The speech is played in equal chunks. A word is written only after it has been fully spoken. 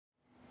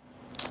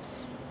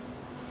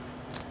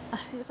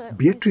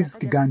Beatrice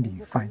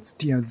Kigandi finds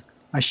tears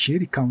as she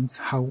recounts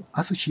how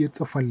associates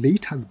of her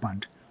late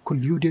husband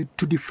colluded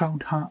to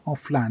defraud her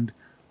of land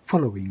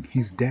following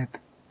his death.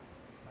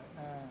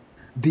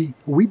 The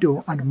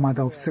widow and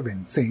mother of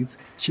 7 says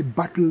she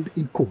battled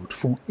in court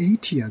for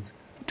 8 years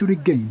to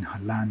regain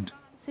her land.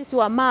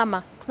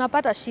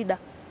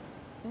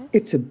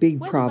 It's a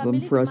big problem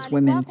for us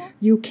women.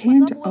 You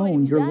can't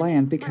own your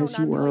land because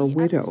you are a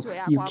widow.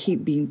 You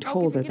keep being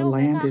told that the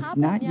land is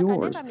not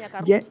yours,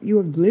 yet you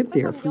have lived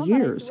there for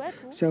years.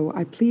 So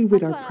I plead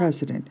with our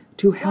president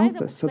to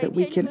help us so that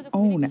we can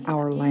own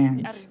our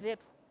lands.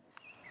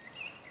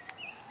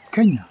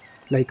 Kenya,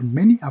 like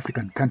many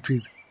African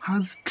countries,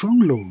 has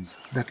strong laws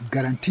that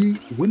guarantee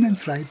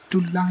women's rights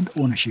to land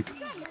ownership.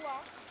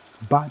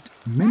 But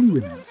many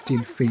women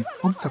still face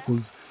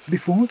obstacles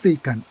before they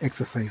can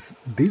exercise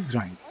these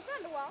rights.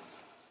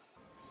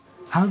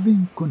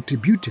 Having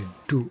contributed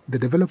to the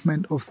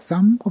development of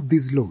some of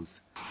these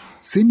laws,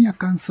 Senior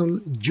Counsel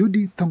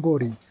Judy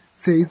Thongori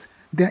says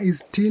there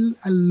is still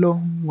a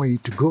long way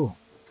to go.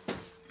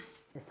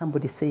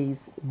 Somebody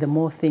says the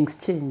more things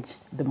change,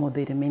 the more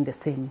they remain the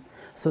same,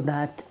 so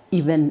that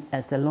even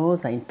as the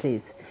laws are in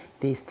place,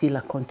 there is still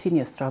a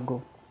continuous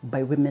struggle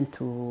by women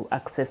to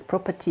access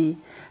property,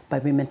 by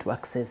women to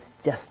access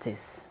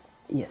justice,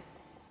 yes,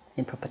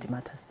 in property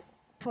matters.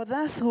 For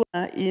those who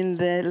are in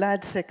the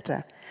large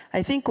sector,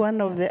 I think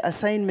one of the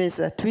assignments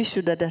that we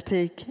should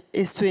undertake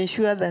is to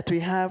ensure that we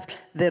have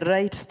the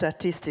right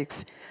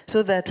statistics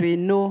so that we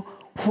know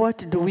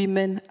what do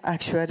women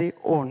actually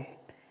own.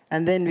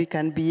 And then we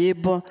can be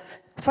able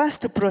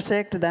first to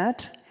protect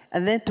that,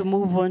 and then to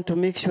move on to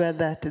make sure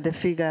that the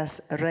figures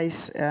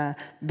rise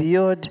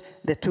beyond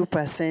the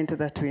 2%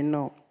 that we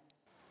know.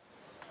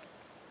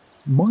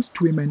 Most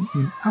women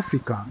in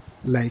Africa,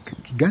 like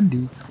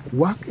Kigandi,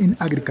 work in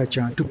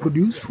agriculture to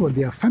produce for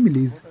their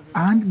families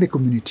and the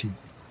community.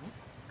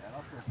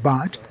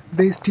 But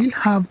they still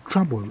have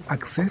trouble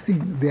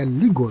accessing their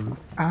legal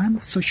and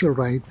social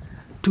rights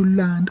to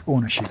land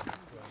ownership.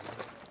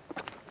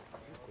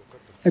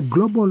 A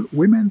global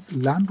women's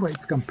land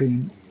rights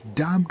campaign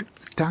dubbed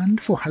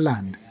Stand for Her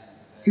Land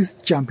is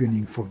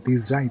championing for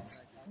these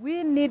rights.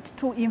 We need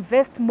to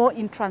invest more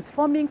in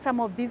transforming some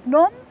of these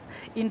norms,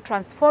 in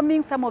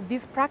transforming some of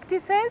these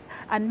practices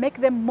and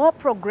make them more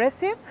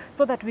progressive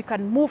so that we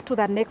can move to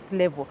the next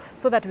level,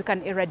 so that we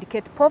can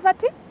eradicate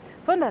poverty,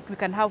 so that we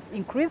can have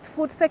increased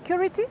food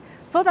security,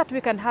 so that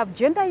we can have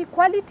gender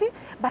equality,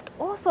 but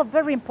also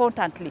very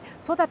importantly,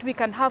 so that we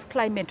can have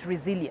climate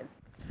resilience.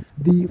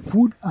 The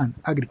Food and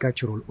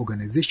Agricultural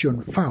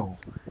Organization, FAO,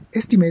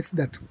 estimates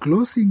that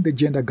closing the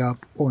gender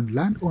gap on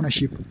land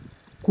ownership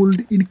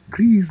could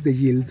increase the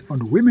yields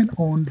on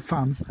women-owned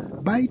farms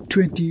by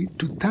 20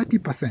 to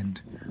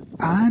 30%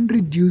 and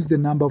reduce the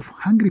number of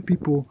hungry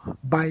people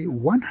by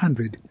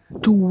 100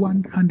 to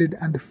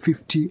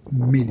 150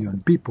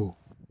 million people.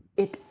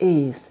 It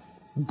is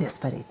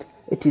desperate.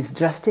 It is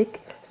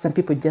drastic. Some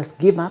people just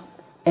give up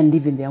and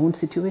live in their own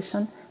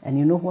situation. And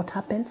you know what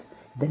happens?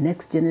 The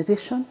next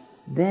generation,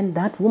 then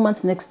that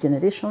woman's next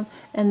generation,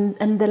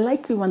 and the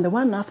likely one, the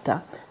one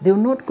after, they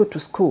will not go to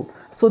school.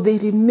 So they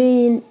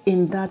remain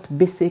in that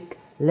basic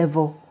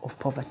level of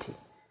poverty.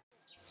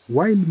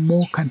 While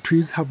more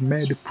countries have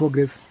made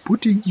progress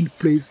putting in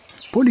place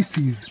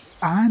policies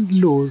and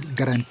laws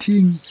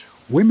guaranteeing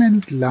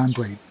women's land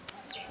rights,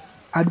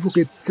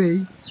 advocates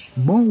say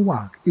more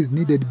work is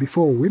needed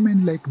before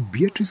women like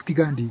Beatrice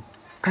Kigandi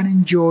can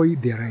enjoy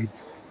their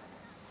rights.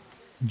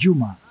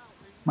 Juma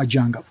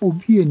Majanga,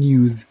 OVA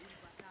News,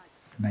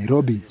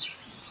 Nairobi.